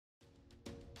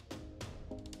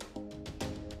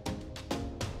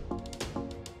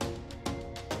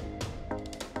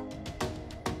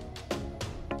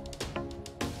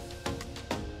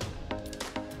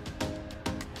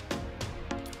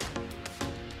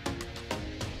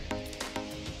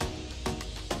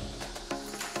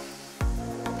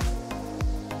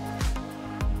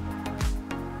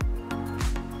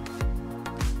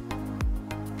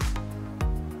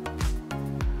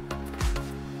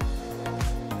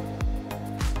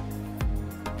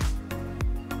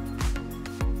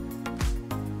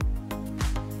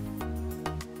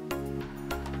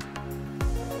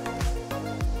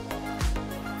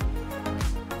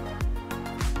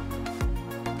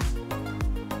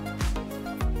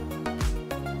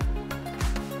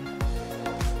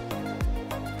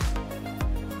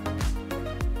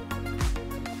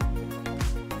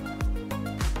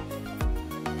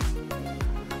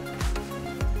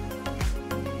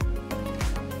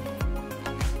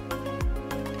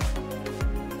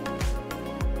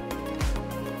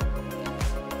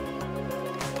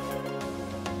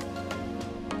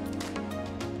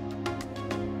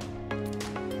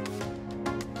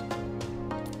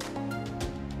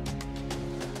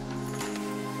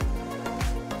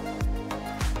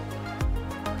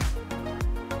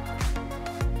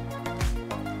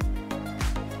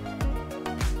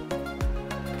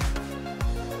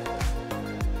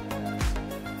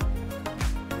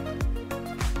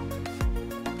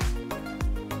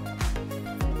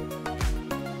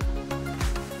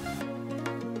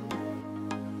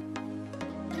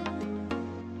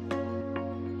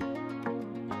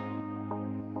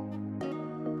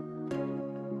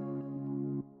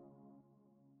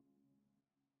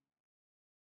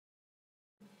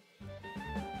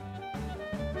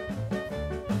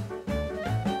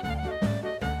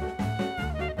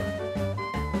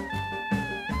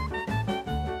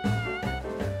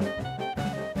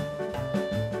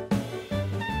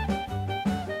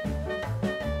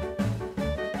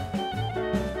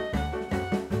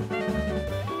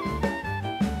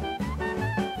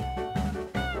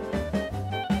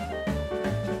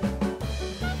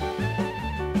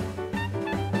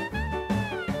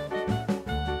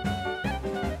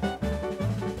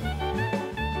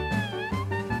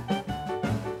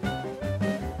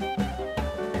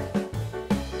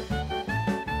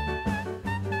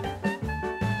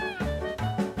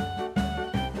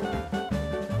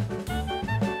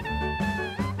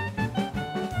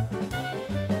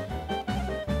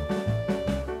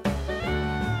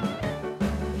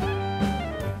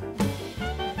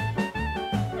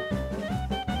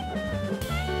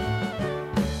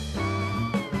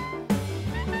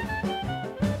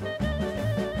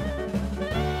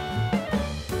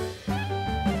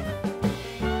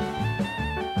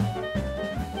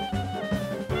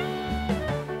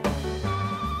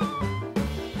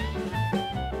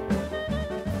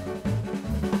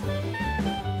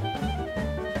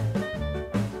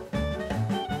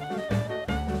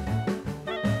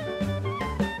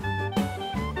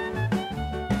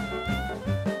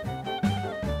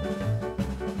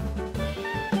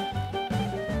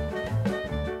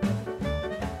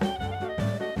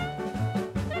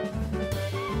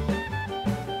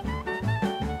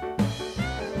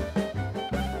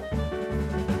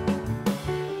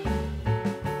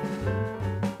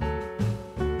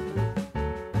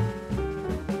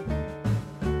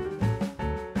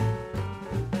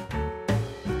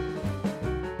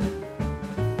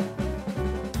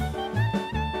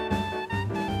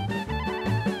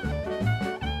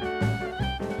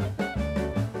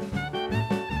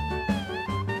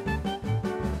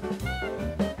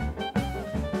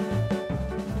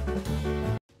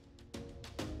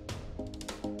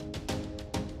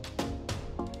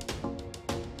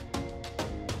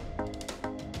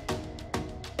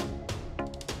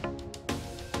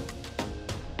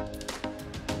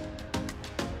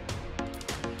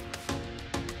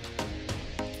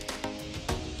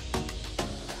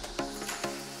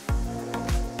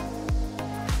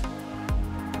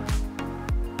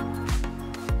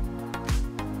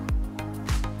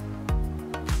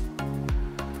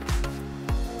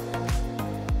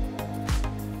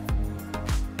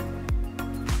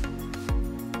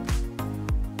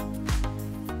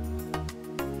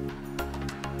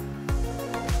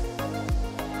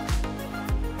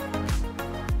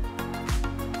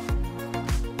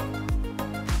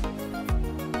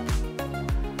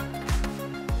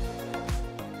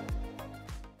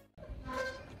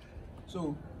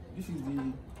So this is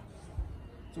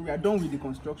so we are done with the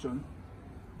construction.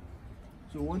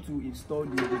 So we want to install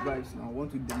the device now. I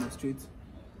want to demonstrate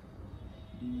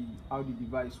how the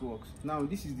device works. Now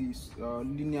this is the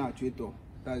linear actuator,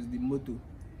 that's the motor.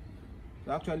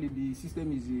 So actually the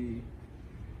system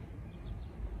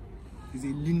is a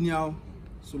linear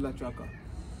solar tracker,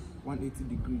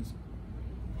 180 degrees.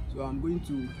 So I'm going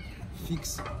to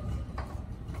fix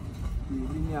the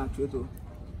linear actuator.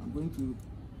 I'm going to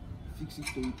fix it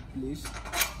to its place.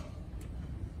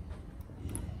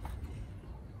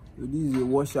 So this is a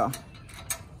washer.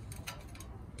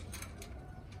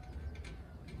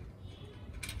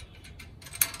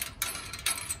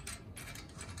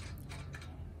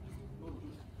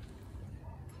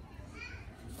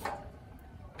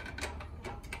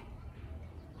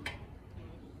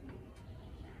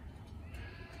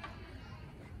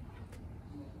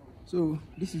 So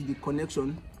this is the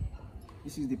connection.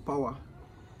 This is the power.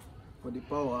 For the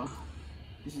power,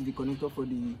 this is the connector for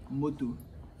the motor,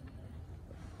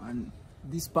 and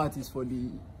this part is for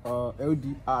the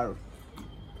LDR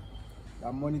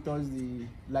that monitors the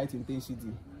light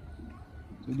intensity.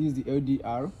 So this is the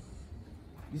LDR.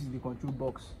 This is the control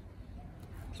box.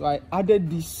 So I added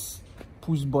this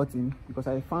push button because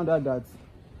I found out that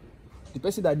the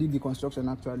person that did the construction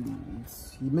actually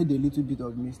he made a little bit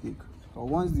of mistake. So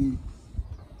once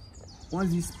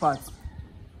this part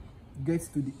gets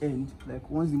to the end, like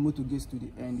once the motor gets to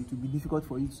the end, it will be difficult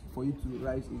for it to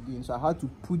rise again. So I had to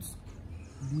put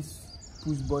this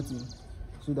push button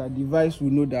so that the device will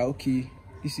know that okay,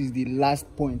 this is the last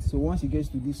point. So once it gets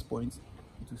to this point,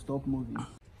 it will stop moving.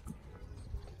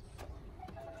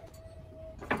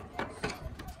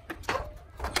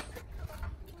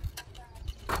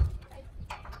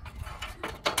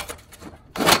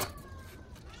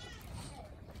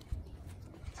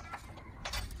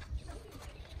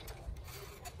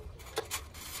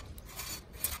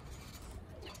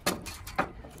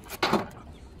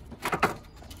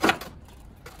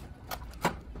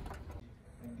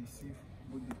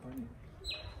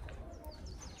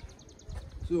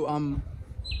 So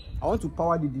I want to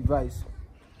power the device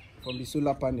from the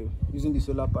solar panel, using the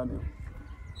solar panel.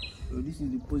 So this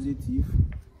is the positive.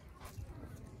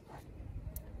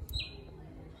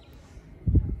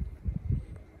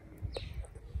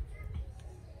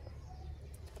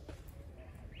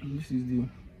 And this is the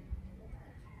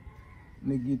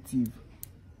negative.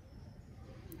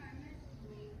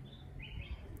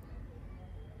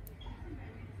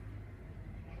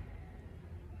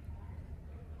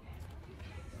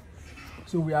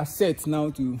 So we are set now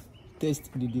to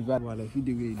test the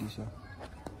device.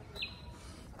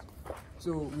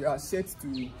 So we are set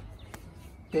to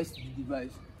test the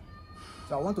device.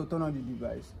 So I want to turn on the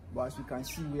device, but as you can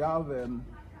see, we have the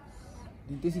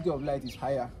intensity of light is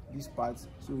higher, this part.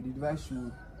 So the device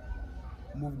should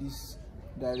move this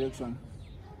direction.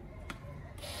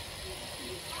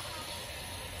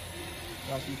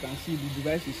 So as you can see, the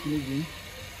device is moving.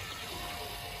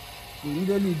 So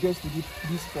immediately it gets to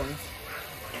this point,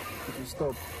 it will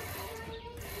stop.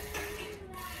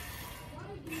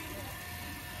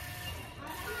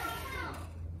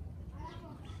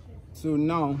 So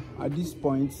now at this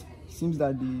point, it seems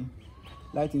that the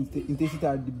light intensity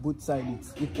at the both sides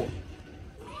is equal.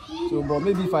 So but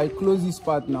maybe if I close this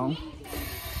part now, it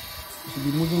should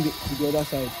be moving to the other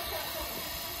side.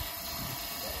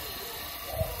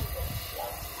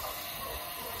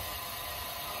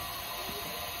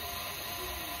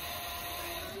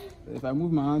 So if I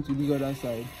move my hand to this other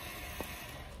side,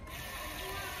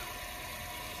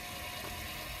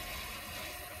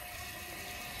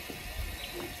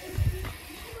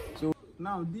 so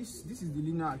now this is the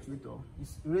linear actuator.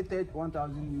 It's rated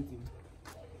 1000 Newton.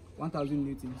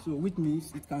 So which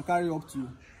means it can carry up to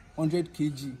 100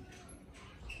 kg.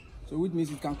 So which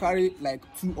means it can carry like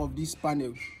 2 of these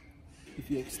panels. If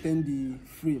you extend the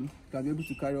frame, you can be able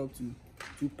to carry up to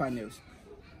 2 panels.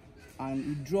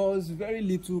 And it draws very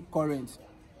little current,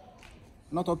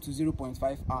 not up to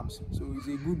 0.5 amps. So it's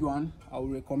a good one. I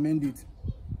would recommend it.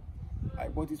 I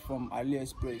bought it from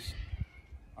AliExpress,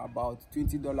 about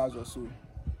 $20 or so.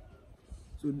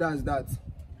 So that's that.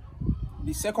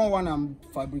 The second one I'm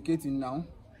fabricating now,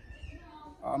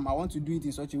 I want to do it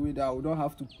in such a way that I don't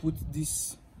have to put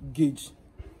this gauge.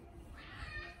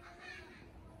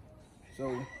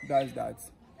 So that's that.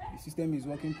 The system is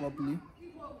working properly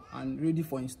and ready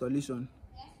for installation.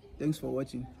 Thanks for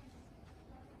watching.